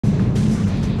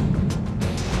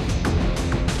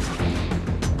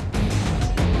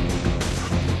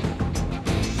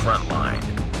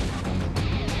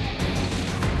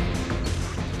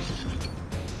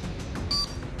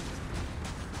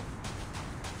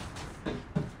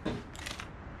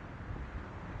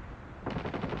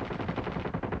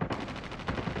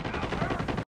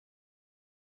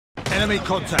Enemy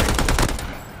contact.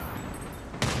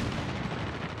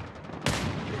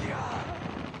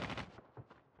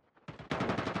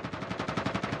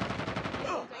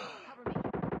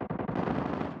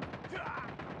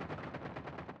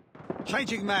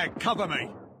 Changing mag, cover me.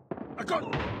 I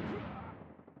got...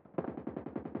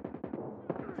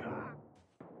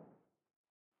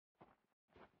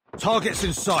 Targets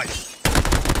in sight.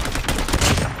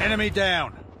 Enemy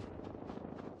down.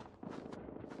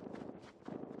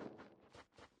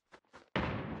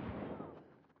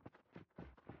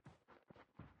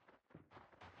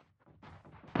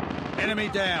 Enemy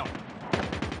down.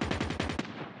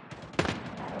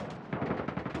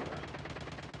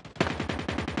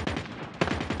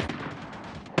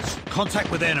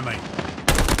 Contact with enemy.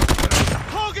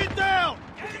 Target down!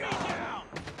 Enemy down!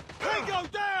 Tango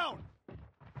down!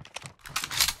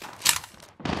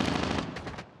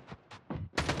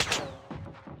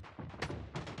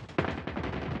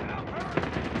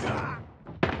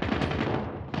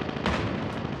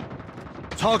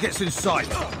 Targets in sight.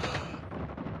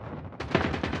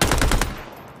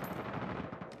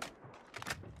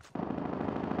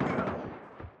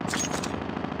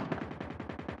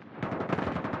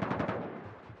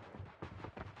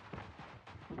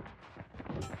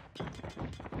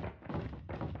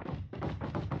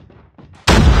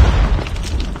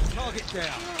 Target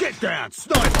down. Get down,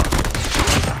 sniper.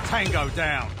 Tango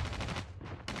down.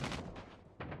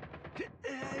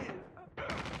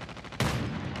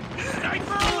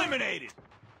 Sniper eliminated.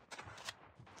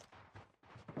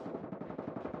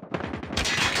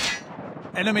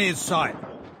 Enemy in sight.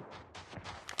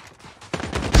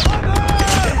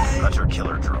 Hunter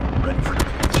killer drone ready for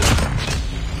deployment.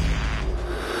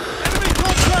 Enemy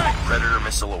contact. Predator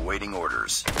missile awaiting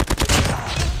orders.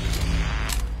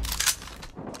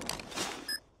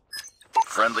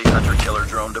 Friendly hunter killer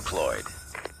drone deployed.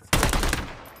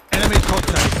 Enemy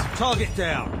contact. Target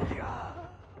down.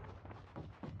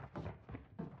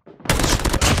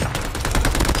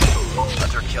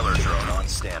 Hunter killer drone on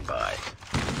standby.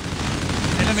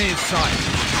 Enemy in sight.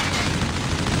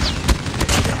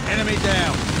 Enemy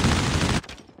down.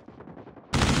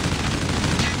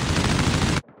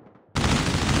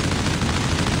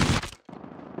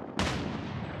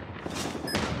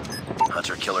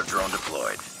 Hunter killer drone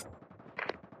deployed.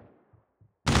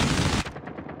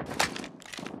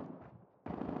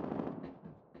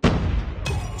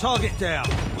 Target down.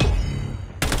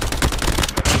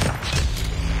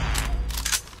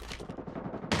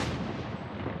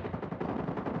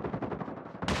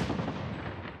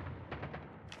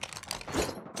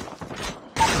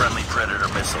 Friendly predator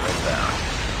missile inbound.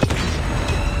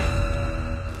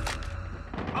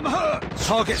 I'm hurt.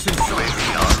 Targets in sight.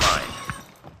 UAV online.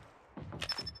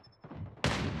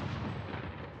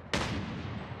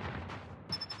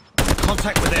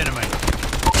 Contact with enemy.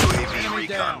 UAV Enemy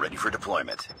recon down. ready for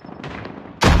deployment.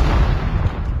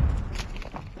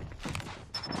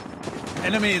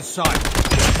 Enemy in sight.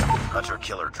 Hunter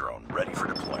killer drone ready for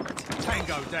deployment.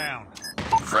 Tango down.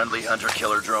 Friendly hunter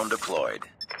killer drone deployed.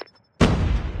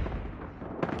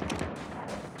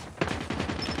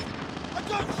 I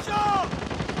got shot!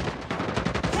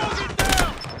 Target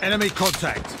down! Enemy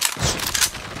contact.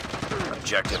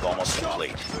 Objective almost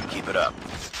complete. Keep it up.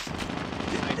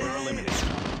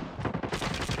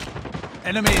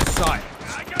 Enemy in sight.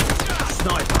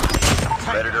 Sniper.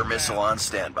 Predator missile on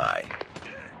standby.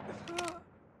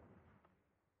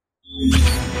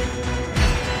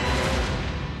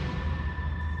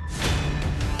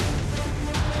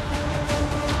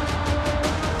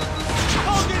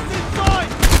 Targets in sight!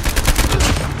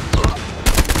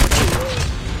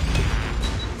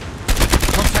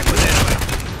 Contact with enemy.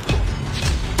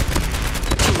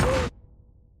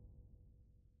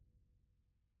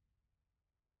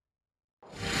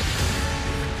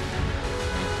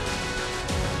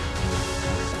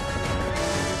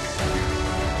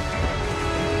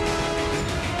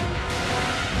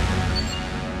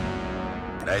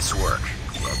 Nice work.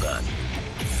 Well done.